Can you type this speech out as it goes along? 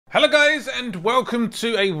Hello guys, and welcome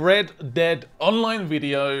to a Red Dead Online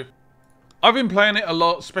video. I've been playing it a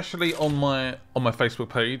lot, especially on my Facebook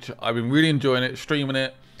page. I've been really enjoying it, streaming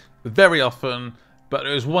it very often, but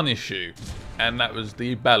there was one issue, and that was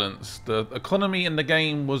the balance. The economy in the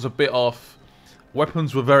game was a bit off,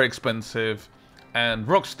 weapons were very expensive, and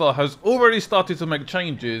Rockstar has already started to make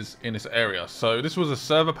changes in this area. So this was a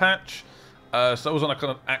server patch. So it wasn't like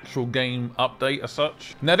an actual game update as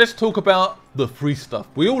such. Now let's talk about the free stuff.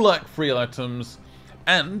 We all like free items,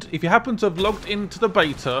 and if you happen to have logged into the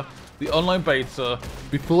beta, the online beta,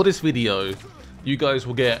 before this video, you guys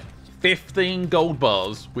will get 15 gold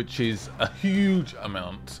bars, which is a huge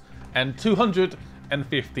amount, and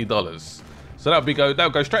 $250. So that'll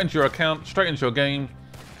go straight into your account, straight into your game,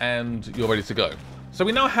 and you're ready to go. So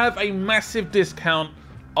we now have a massive discount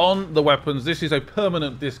on the weapons. This is a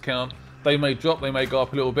permanent discount. They may drop, they may go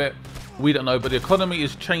up a little bit, we don't know, but the economy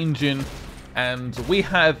is changing, and we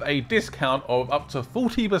have a discount of up to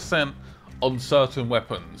 40% on certain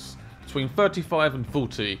weapons. Between 35 and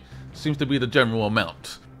 40 seems to be the general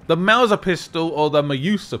amount. The Mauser pistol, or the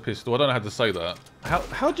Mayusa pistol, I don't know how to say that.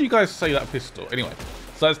 How do you guys say that pistol? Anyway,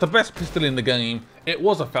 so it's the best pistol in the game. It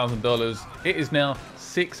was $1,000, it is now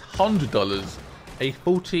 $600, a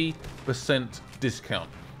 40% discount.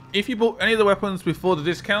 If you bought any of the weapons before the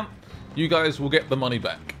discount, you guys will get the money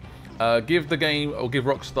back. Give the game, or give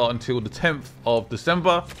Rockstar until the 10th of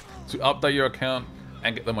December to update your account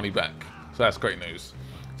and get the money back. So that's great news.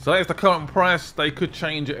 So that's the current price. They could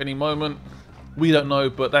change at any moment. We don't know,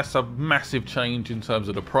 but that's a massive change in terms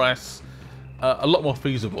of the price. A lot more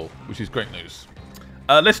feasible, which is great news.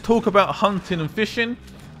 Let's talk about hunting and fishing.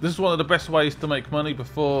 This is one of the best ways to make money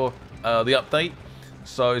before the update.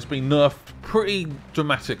 So it's been nerfed pretty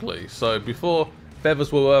dramatically. So before,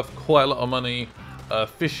 feathers were worth quite a lot of money.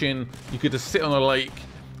 Fishing, you could just sit on a lake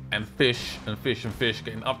and fish and fish and fish,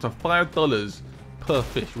 getting up to $5 per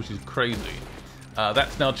fish, which is crazy.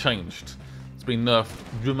 That's now changed. It's been nerfed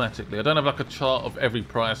dramatically. I don't have like a chart of every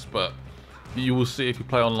price, but you will see if you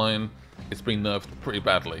play online, it's been nerfed pretty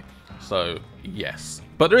badly. So yes,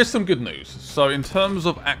 but there is some good news. So in terms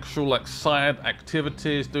of actual like side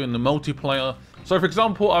activities, doing the multiplayer. So for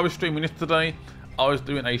example, I was streaming yesterday. I was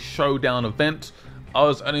doing a showdown event. I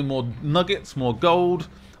was earning more nuggets, more gold.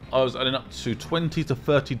 I was earning up to $20 to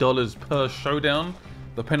 $30 per showdown,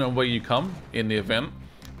 depending on where you come in the event.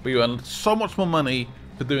 But you earn so much more money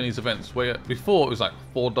for doing these events, where before it was like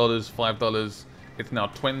 $4, $5. It's now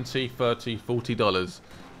 $20, $30, $40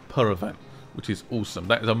 per event, which is awesome.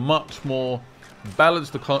 That is a much more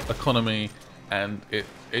balanced economy, and it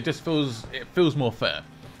just feels more fair,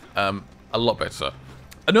 a lot better.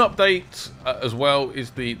 A new update as well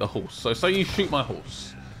is the horse. So say you shoot my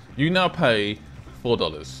horse, you now pay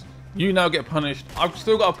 $4. You now get punished. I've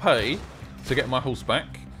still got to pay to get my horse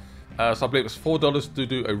back. So I believe it's $4 to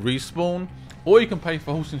do a respawn, or you can pay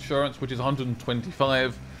for horse insurance, which is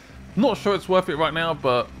 $125. Not sure it's worth it right now,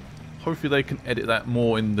 but hopefully they can edit that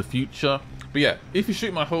more in the future. But yeah, if you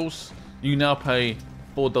shoot my horse, you now pay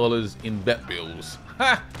 $4 in vet bills.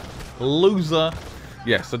 Ha! Loser.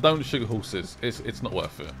 Yeah, so don't shoot horses. It's not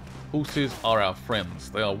worth it. Horses are our friends.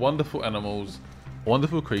 They are wonderful animals,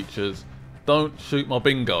 wonderful creatures. Don't shoot my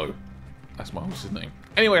bingo. That's my horse's name.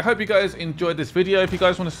 Anyway, I hope you guys enjoyed this video. If you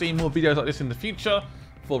guys want to see more videos like this in the future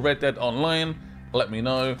for Red Dead Online, let me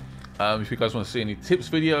know. If you guys want to see any tips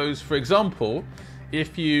videos, for example,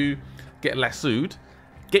 if you get lassoed,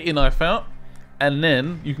 get your knife out, and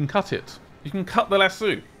then you can cut it. You can cut the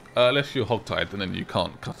lasso. Unless you're hogtied, and then you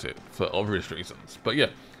can't cut it for obvious reasons. But yeah,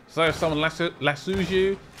 so if someone lassos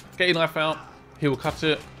you, get your knife out, he will cut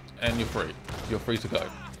it, and you're free. You're free to go.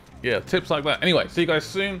 Yeah, tips like that. Anyway, see you guys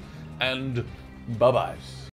soon, and bye-bye.